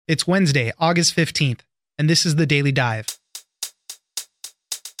It's Wednesday, August 15th, and this is the Daily Dive.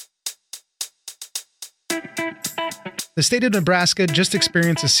 The state of Nebraska just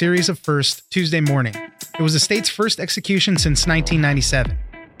experienced a series of firsts Tuesday morning. It was the state's first execution since 1997.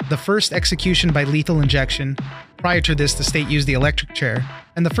 The first execution by lethal injection. Prior to this, the state used the electric chair.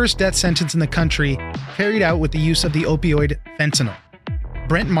 And the first death sentence in the country carried out with the use of the opioid fentanyl.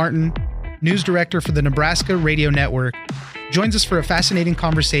 Brent Martin, news director for the Nebraska Radio Network, joins us for a fascinating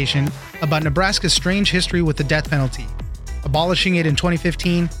conversation about Nebraska's strange history with the death penalty, abolishing it in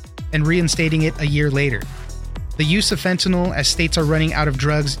 2015 and reinstating it a year later. The use of fentanyl as states are running out of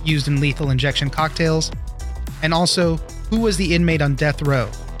drugs used in lethal injection cocktails, and also who was the inmate on death row,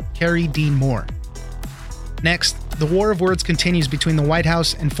 Carrie Dean Moore. Next, the war of words continues between the White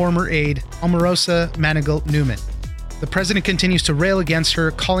House and former aide Omarosa Manigault Newman. The president continues to rail against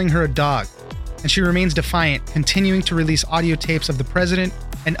her, calling her a dog, and she remains defiant, continuing to release audio tapes of the president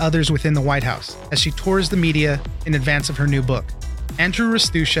and others within the White House as she tours the media in advance of her new book. Andrew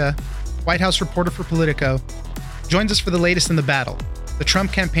Rastusha, White House reporter for Politico, joins us for the latest in the battle. The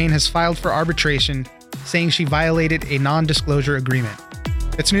Trump campaign has filed for arbitration, saying she violated a non-disclosure agreement.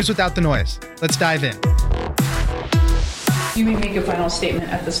 It's news without the noise. Let's dive in. You may make a final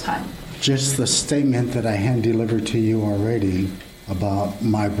statement at this time. Just the statement that I hand-delivered to you already about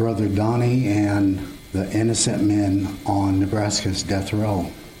my brother Donnie and the innocent men on Nebraska's death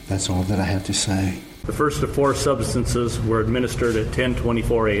row. That's all that I have to say. The first of 4 substances were administered at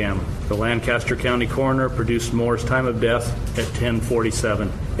 10:24 a.m. The Lancaster County coroner produced Moore's time of death at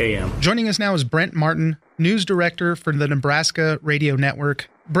 10:47 a.m. Joining us now is Brent Martin, news director for the Nebraska Radio Network.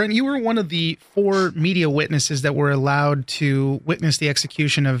 Brent, you were one of the 4 media witnesses that were allowed to witness the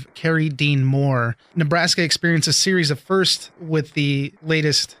execution of Carrie Dean Moore. Nebraska experienced a series of firsts with the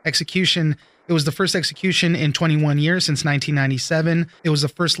latest execution. It was the first execution in 21 years since 1997. It was the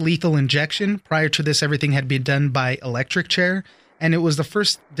first lethal injection. Prior to this, everything had been done by electric chair. And it was the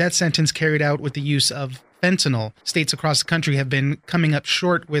first death sentence carried out with the use of fentanyl. States across the country have been coming up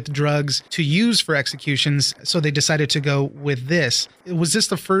short with drugs to use for executions, so they decided to go with this. Was this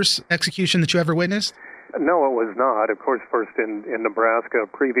the first execution that you ever witnessed? No, it was not. Of course, first in Nebraska.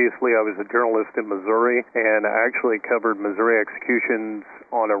 Previously, I was a journalist in Missouri and actually covered Missouri executions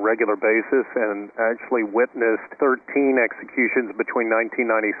on a regular basis and actually witnessed 13 executions between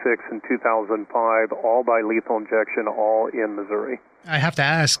 1996 and 2005, all by lethal injection, all in Missouri. I have to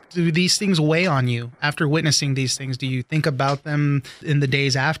ask, do these things weigh on you after witnessing these things? Do you think about them in the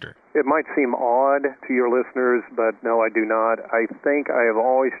days after? It might seem odd to your listeners, but no, I do not. I think I have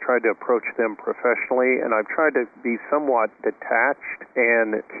always tried to approach them professionally, and I've tried to be somewhat detached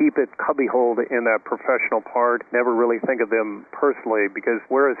and keep it cubbyholed in that professional part, never really think of them personally, because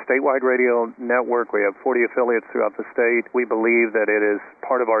we're a statewide radio network. We have 40 affiliates throughout the state. We believe that it is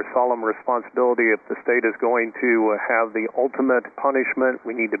part of our solemn responsibility. If the state is going to have the ultimate punishment,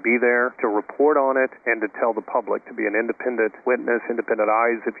 we need to be there to report on it and to tell the public, to be an independent witness, independent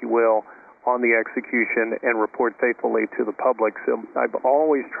eyes, if you will, on the execution and report faithfully to the public. So I've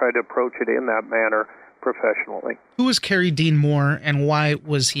always tried to approach it in that manner professionally. Who was Carrie Dean Moore and why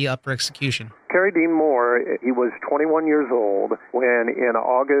was he up for execution? Carrie Dean Moore, he was 21 years old when in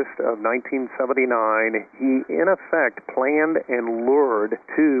August of 1979, he in effect planned and lured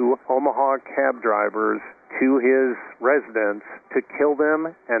 2 Omaha cab drivers to his residence to kill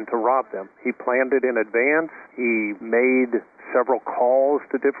them and to rob them. He planned it in advance. He made several calls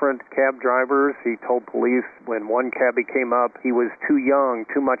to different cab drivers. He told police when one cabbie came up, he was too young,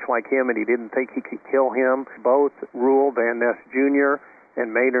 too much like him, and he didn't think he could kill him. Both Reuel Van Ness Jr.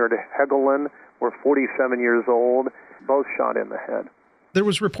 and Maynard Hegelin were 47 years old, both shot in the head. There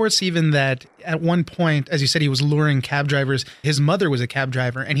was reports even that at one point, as you said, he was luring cab drivers. His mother was a cab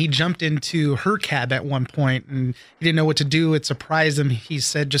driver, and he jumped into her cab at one point, and he didn't know what to do. It surprised him. He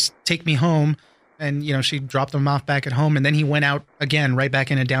said, just take me home. And, she dropped him off back at home, and then he went out again, right back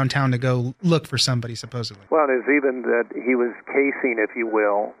into downtown to go look for somebody, supposedly. Well, there's even that he was casing, if you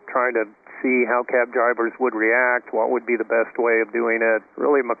will, trying to see how cab drivers would react, what would be the best way of doing it.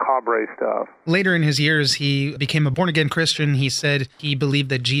 Really macabre stuff. Later in his years, he became a born-again Christian. He said he believed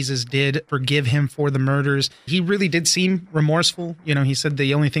that Jesus did forgive him for the murders. He really did seem remorseful. He said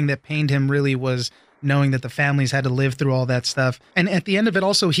the only thing that pained him really was knowing that the families had to live through all that stuff. And at the end of it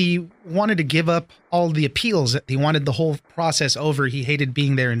also, he wanted to give up all the appeals. He wanted the whole process over. He hated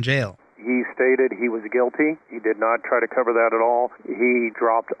being there in jail. He stated he was guilty. He did not try to cover that at all. He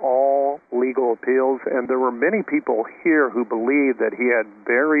dropped all legal appeals, and there were many people here who believed that he had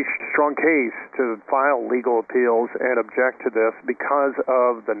very strong case to file legal appeals and object to this because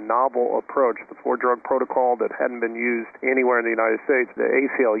of the novel approach, the four-drug protocol that hadn't been used anywhere in the United States. The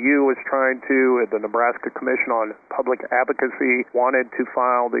ACLU was trying to, the Nebraska Commission on Public Advocacy wanted to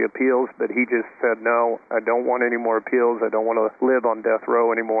file the appeals, but he just said, no, I don't want any more appeals. I don't want to live on death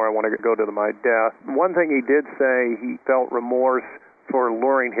row anymore. I want to go to my death. One thing he did say, he felt remorse for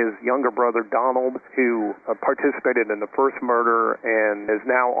luring his younger brother, Donald, who participated in the first murder and is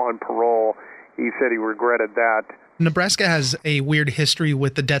now on parole. He said he regretted that. Nebraska has a weird history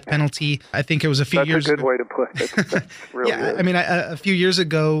with the death penalty. I think it was a few years ago. That's a good way to put it. Really yeah, is. I mean, a few years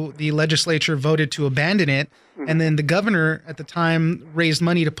ago, the legislature voted to abandon it, and then the governor at the time raised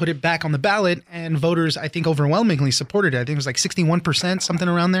money to put it back on the ballot, and voters, I think, overwhelmingly supported it. I think it was like 61%, something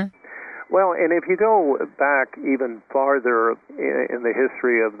around there. Well, and if you go back even farther in the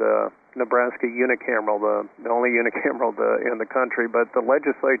history of the Nebraska unicameral, the only unicameral in the country, but the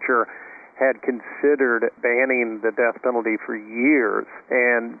legislature had considered banning the death penalty for years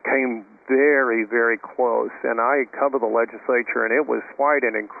and came very, very close. And I cover the legislature, and it was quite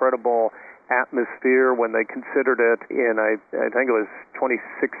an incredible atmosphere when they considered it in, I think it was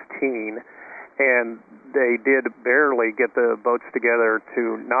 2016. And they did barely get the votes together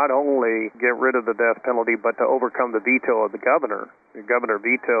to not only get rid of the death penalty, but to overcome the veto of the governor. The governor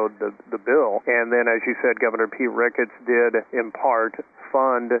vetoed the bill. And then, as you said, Governor Pete Ricketts did, in part,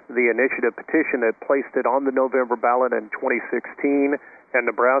 fund the initiative petition that placed it on the November ballot in 2016. And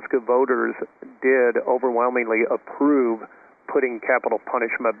Nebraska voters did overwhelmingly approve putting capital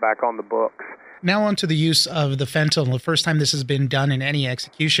punishment back on the books. Now on to the use of the fentanyl. The first time this has been done in any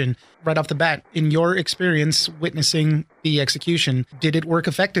execution, right off the bat, in your experience witnessing the execution, did it work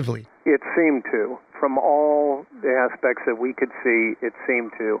effectively? It seemed to. From all the aspects that we could see, it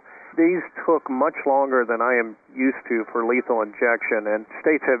seemed to. These took much longer than I am used to for lethal injection, and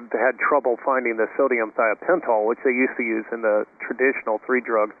states have had trouble finding the sodium thiopental, which they used to use in the traditional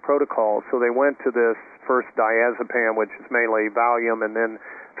three-drug protocol. So they went to this first diazepam, which is mainly Valium, and then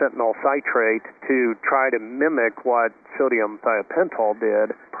fentanyl citrate to try to mimic what sodium thiopental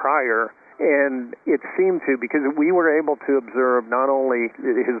did prior. And it seemed to, because we were able to observe not only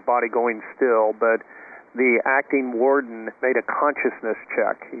his body going still, but the acting warden made a consciousness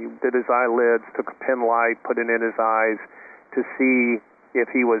check. He did his eyelids, took a pen light, put it in his eyes to see if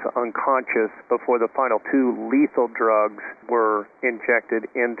he was unconscious before the final two lethal drugs were injected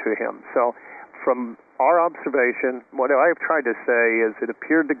into him. So from our observation, what I've tried to say is it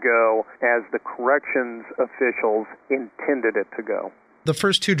appeared to go as the corrections officials intended it to go. The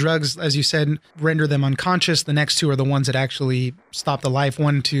first two drugs, as you said, render them unconscious. The next two are the ones that actually stop the life.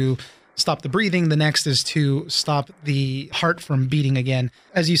 One to stop the breathing. The next is to stop the heart from beating again.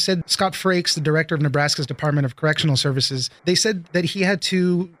 As you said, Scott Frakes, the director of Nebraska's Department of Correctional Services, they said that he had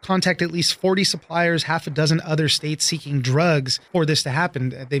to contact at least 40 suppliers, half a dozen other states seeking drugs for this to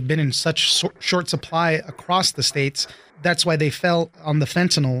happen. They've been in such short supply across the states. That's why they fell on the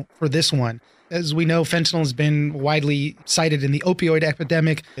fentanyl for this one. As we know, fentanyl has been widely cited in the opioid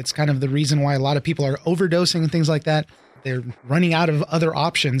epidemic. It's kind of the reason why a lot of people are overdosing and things like that. They're running out of other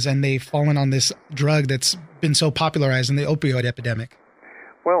options, and they've fallen on this drug that's been so popularized in the opioid epidemic.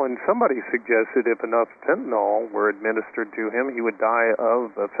 Well, and somebody suggested if enough fentanyl were administered to him, he would die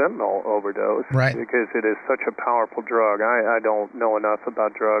of a fentanyl overdose. Right. Because it is such a powerful drug. I don't know enough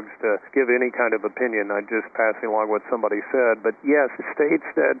about drugs to give any kind of opinion. I'm just passing along what somebody said. But yes, states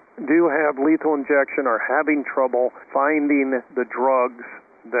that do have lethal injection are having trouble finding the drugs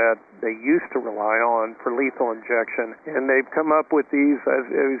that they used to rely on for lethal injection. And they've come up with these, as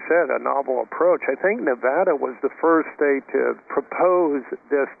you said, a novel approach. I think Nevada was the first state to propose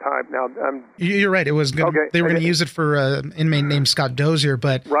this type. Now, you're right. It was they were going to use it for an inmate named Scott Dozier,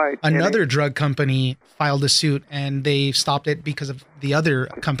 but another drug company filed a suit, and they stopped it because of the other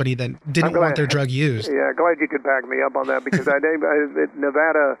company that didn't want their drug used. Yeah, glad you could back me up on that, because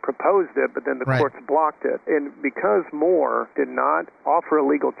Nevada proposed it, but then the courts blocked it. And because Moore did not offer a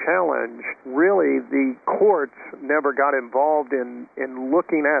legal challenge, really the courts never got involved in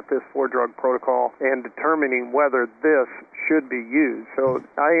looking at this four-drug protocol and determining whether this should be used. So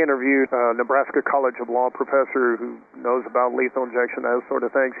I interviewed a Nebraska College of Law professor who knows about lethal injection, those sort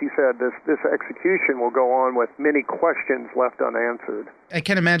of things. He said this execution will go on with many questions left unanswered. I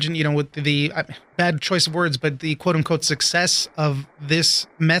can't imagine, with the bad choice of words, but the quote-unquote success of this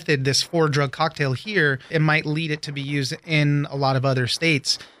method, this four-drug cocktail here, it might lead it to be used in a lot of other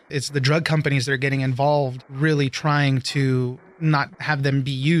states. It's the drug companies that are getting involved, really trying to not have them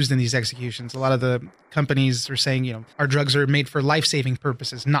be used in these executions. A lot of the companies are saying, our drugs are made for life-saving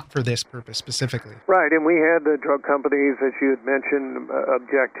purposes, not for this purpose specifically. Right, and we had the drug companies, as you had mentioned,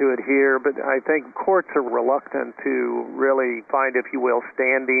 object to it here, but I think courts are reluctant to really find, if you will,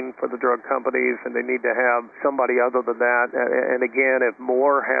 standing for the drug companies, and they need to have somebody other than that. And again, if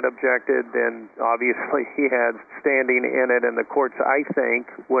Moore had objected, then obviously he had standing in it, and the courts, I think,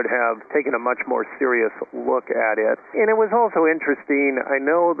 would have taken a much more serious look at it. And it was also interesting, I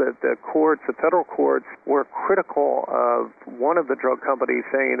know that the federal courts, were critical of one of the drug companies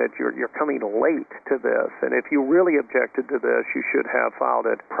saying that you're coming late to this, and if you really objected to this, you should have filed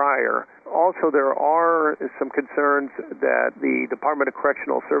it prior. Also, there are some concerns that the Department of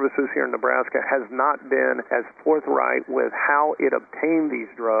Correctional Services here in Nebraska has not been as forthright with how it obtained these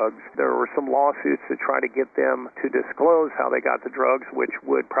drugs. There were some lawsuits to try to get them to disclose how they got the drugs, which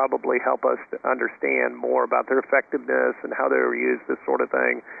would probably help us to understand more about their effectiveness and how they were used, this sort of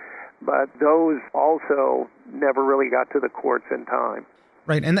thing. But those also never really got to the courts in time.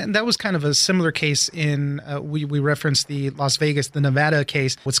 Right, and that was kind of a similar case in, we referenced the Nevada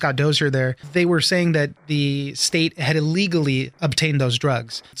case with Scott Dozier there. They were saying that the state had illegally obtained those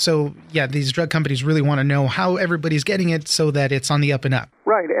drugs. So, yeah, these drug companies really want to know how everybody's getting it so that it's on the up and up.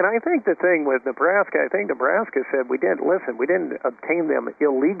 Right, and I think the thing with Nebraska, Nebraska said we didn't obtain them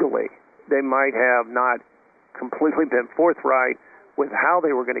illegally. They might have not completely been forthright with how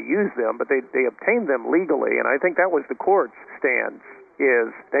they were going to use them, but they obtained them legally, and I think that was the court's stance,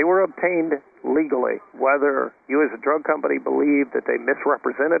 is they were obtained legally. Whether you as a drug company believe that they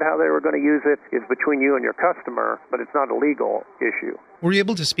misrepresented how they were going to use it is between you and your customer, but it's not a legal issue. Were you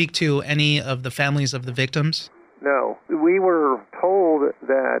able to speak to any of the families of the victims? No. We were told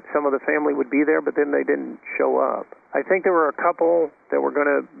that some of the family would be there, but then they didn't show up. I think there were a couple that were going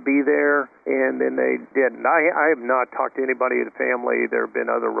to be there, and then they didn't. I have not talked to anybody in the family. There have been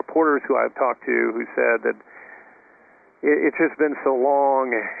other reporters who I've talked to who said that it's just been so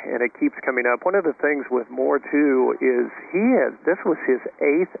long, and it keeps coming up. One of the things with Moore, too, is this was his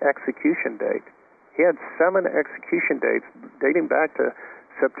 8th execution date. He had 7 execution dates dating back to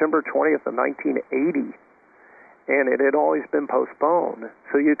September 20th of 1980. And it had always been postponed.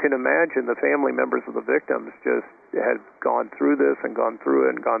 So you can imagine the family members of the victims just had gone through this and gone through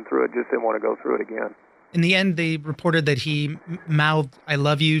it and gone through it, just didn't want to go through it again. In the end, they reported that he mouthed, "I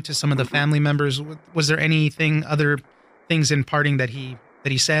love you" to some of the family members. Was there other things in parting that he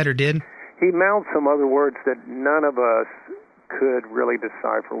said or did? He mouthed some other words that none of us could really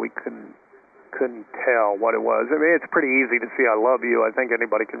decipher. We couldn't tell what it was. I mean, it's pretty easy to see "I love you." I think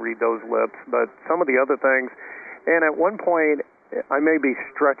anybody can read those lips. But some of the other things, and at one point, I may be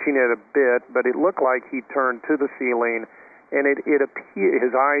stretching it a bit, but it looked like he turned to the ceiling, and it appeared,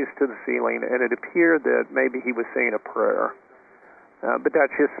 his eyes to the ceiling, and it appeared that maybe he was saying a prayer. But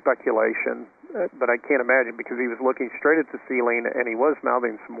that's just speculation. But I can't imagine, because he was looking straight at the ceiling, and he was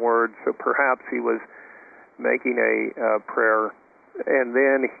mouthing some words, so perhaps he was making a prayer. And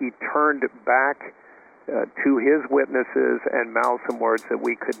then he turned back to his witnesses and mouthed some words that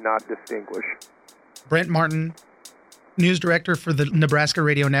we could not distinguish. Brent Martin, news director for the Nebraska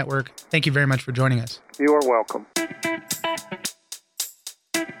Radio Network, thank you very much for joining us. You are welcome.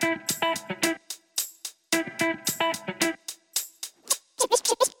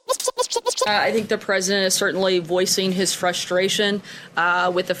 I think the president is certainly voicing his frustration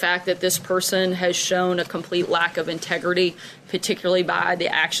with the fact that this person has shown a complete lack of integrity, particularly by the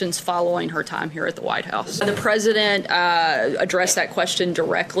actions following her time here at the White House. The president addressed that question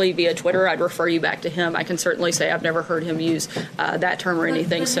directly via Twitter. I'd refer you back to him. I can certainly say I've never heard him use that term or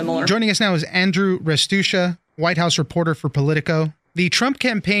anything similar. Joining us now is Andrew Restusha, White House reporter for Politico. The Trump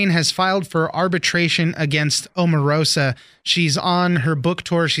campaign has filed for arbitration against Omarosa. She's on her book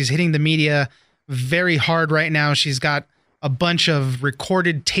tour. She's hitting the media very hard right now. She's got a bunch of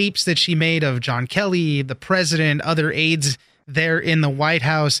recorded tapes that she made of John Kelly, the president, other aides there in the White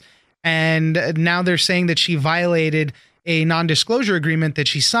House. And now they're saying that she violated a non-disclosure agreement that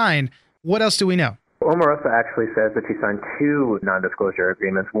she signed. What else do we know? Omarosa actually says that she signed 2 non-disclosure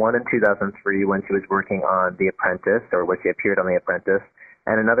agreements, one in 2003 when she was working on The Apprentice, or when she appeared on The Apprentice,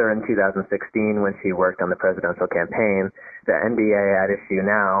 and another in 2016 when she worked on the presidential campaign. The NDA at issue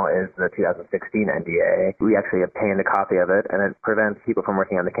now is the 2016 NDA. We actually obtained a copy of it, and it prevents people from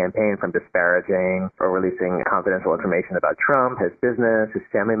working on the campaign from disparaging or releasing confidential information about Trump, his business, his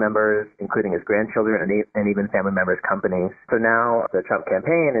family members, including his grandchildren, and even family members' companies. So now the Trump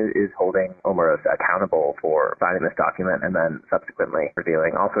campaign is holding Omarosa accountable for signing this document and then subsequently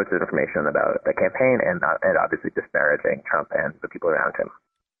revealing all sorts of information about the campaign and obviously disparaging Trump and the people around him.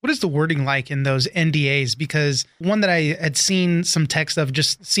 What is the wording like in those NDAs? Because one that I had seen some text of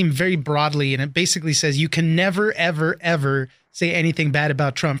just seemed very broadly, and it basically says you can never, ever, ever say anything bad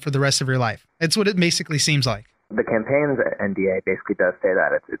about Trump for the rest of your life. It's what it basically seems like. The campaign's NDA basically does say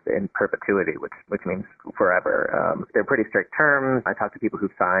that it's in perpetuity, which means forever. They're pretty strict terms. I talked to people who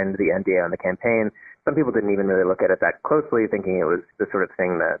signed the NDA on the campaign. Some people didn't even really look at it that closely, thinking it was the sort of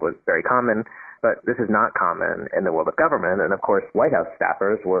thing that was very common. But this is not common in the world of government. And of course, White House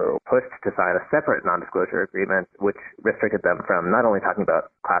staffers were pushed to sign a separate non-disclosure agreement, which restricted them from not only talking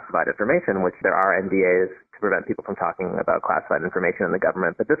about classified information, which there are NDAs to prevent people from talking about classified information in the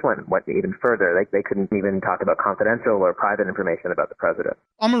government, but this went even further. They couldn't even talk about confidential or private information about the president.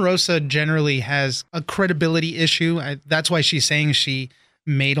 Omarosa generally has a credibility issue. That's why she's saying she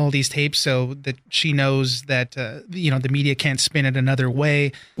made all these tapes so that she knows that, the media can't spin it another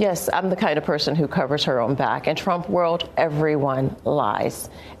way. Yes, I'm the kind of person who covers her own back. In Trump world, everyone lies.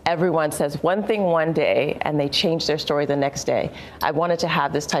 Everyone says one thing one day and they change their story the next day. I wanted to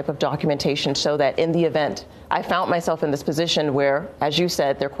have this type of documentation so that in the event I found myself in this position where, as you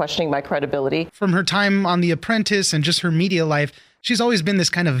said, they're questioning my credibility. From her time on The Apprentice and just her media life, she's always been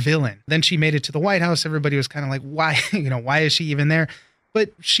this kind of villain. Then she made it to the White House. Everybody was kind of like, why, why is she even there?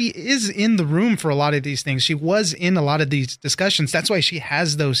 But she is in the room for a lot of these things. She was in a lot of these discussions. That's why she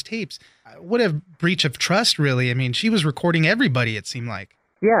has those tapes. What a breach of trust, really. I mean, she was recording everybody, it seemed like.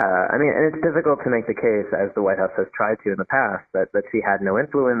 Yeah, and it's difficult to make the case, as the White House has tried to in the past, that she had no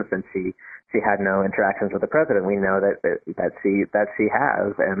influence and she had no interactions with the president. We know that she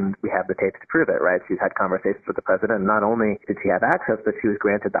has, and we have the tapes to prove it, right? She's had conversations with the president. Not only did she have access, but she was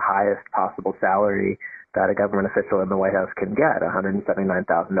granted the highest possible salary that a government official in the White House can get, $179,000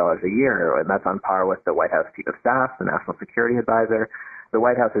 a year, and that's on par with the White House Chief of Staff, the National Security Advisor. The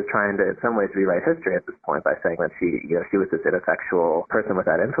White House is trying to, in some ways, rewrite history at this point by saying that she was this ineffectual person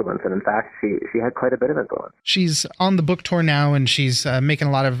without influence, and in fact, she had quite a bit of influence. She's on the book tour now, and she's making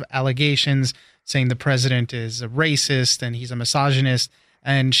a lot of allegations, saying the president is a racist and he's a misogynist.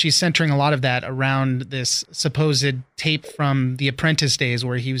 And she's centering a lot of that around this supposed tape from The Apprentice days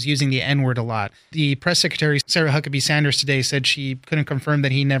where he was using the N-word a lot. The press secretary, Sarah Huckabee Sanders, today said she couldn't confirm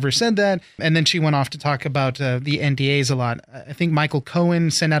that he never said that. And then she went off to talk about the NDAs a lot. I think Michael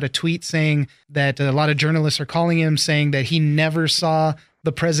Cohen sent out a tweet saying that a lot of journalists are calling him, saying that he never saw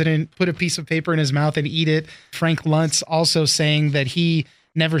the president put a piece of paper in his mouth and eat it. Frank Luntz also saying that he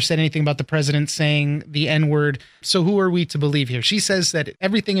never said anything about the president saying the N-word. So who are we to believe here? She says that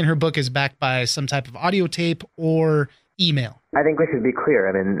everything in her book is backed by some type of audio tape or email. I think we should be clear.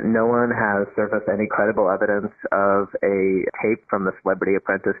 I mean, no one has surfaced any credible evidence of a tape from the Celebrity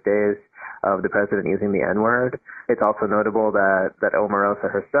Apprentice days of the president using the N-word. It's also notable that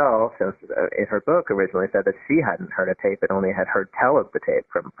Omarosa herself, in her book, originally said that she hadn't heard a tape and only had heard tell of the tape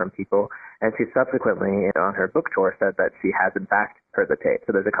from people. And she subsequently, on her book tour, said that she has in fact heard the tape.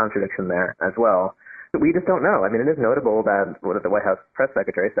 So there's a contradiction there as well. But we just don't know. I mean, it is notable that one of the White House press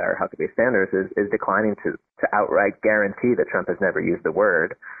secretary, Sarah Huckabee Sanders, is declining to outright guarantee that Trump has never used the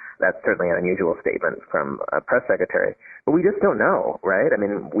word. That's certainly an unusual statement from a press secretary. But we just don't know, right? I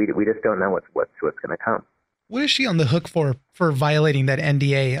mean, we just don't know what's going to come. What is she on the hook for violating that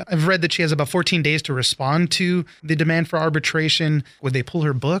NDA? I've read that she has about 14 days to respond to the demand for arbitration. Would they pull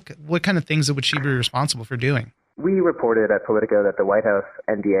her book? What kind of things would she be responsible for doing? We reported at Politico that the White House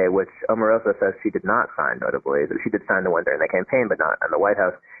NDA, which Omarosa says she did not sign, notably, that she did sign the one during the campaign, but not on the White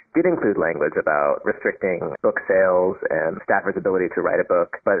House, did include language about restricting book sales and staffers' ability to write a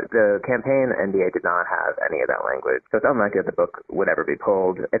book. But the campaign NDA did not have any of that language. So it's unlikely that the book would ever be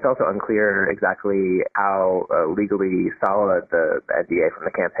pulled. It's also unclear exactly how legally solid the NDA from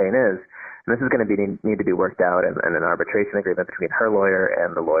the campaign is. And this is going to need to be worked out in an arbitration agreement between her lawyer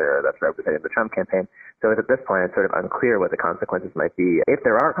and the lawyer that's representing the Trump campaign. So at this point, it's sort of unclear what the consequences might be. If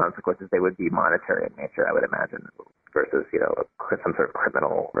there are consequences, they would be monetary in nature, I would imagine, versus, some sort of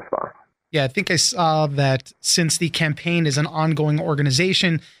criminal response. Yeah, I think I saw that since the campaign is an ongoing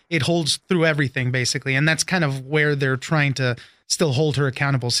organization, it holds through everything, basically. And that's kind of where they're trying to still hold her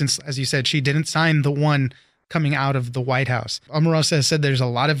accountable, since, as you said, she didn't sign the one coming out of the White House. Omarosa has said there's a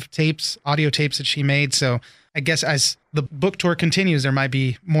lot of tapes, audio tapes that she made. So I guess as the book tour continues, there might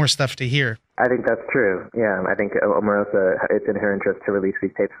be more stuff to hear. I think that's true. Yeah, I think Omarosa, it's in her interest to release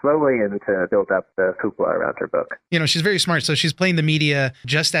these tapes slowly and to build up the hoopla around her book. She's very smart. So she's playing the media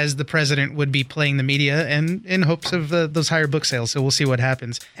just as the president would be playing the media, and in hopes of those higher book sales. So we'll see what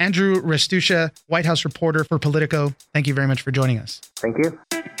happens. Andrew Restusha, White House reporter for Politico, thank you very much for joining us. Thank you.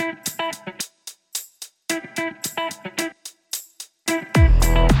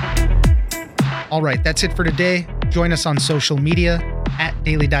 All right, that's it for today. Join us on social media at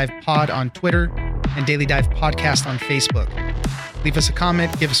Daily Dive Pod on Twitter and Daily Dive Podcast on Facebook. Leave us a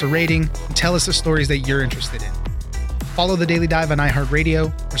comment, give us a rating, and tell us the stories that you're interested in. Follow The Daily Dive on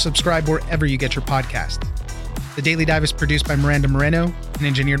iHeartRadio or subscribe wherever you get your podcasts. The Daily Dive is produced by Miranda Moreno and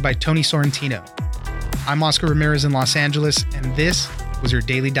engineered by Tony Sorrentino. I'm Oscar Ramirez in Los Angeles, and this was your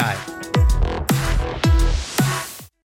Daily Dive.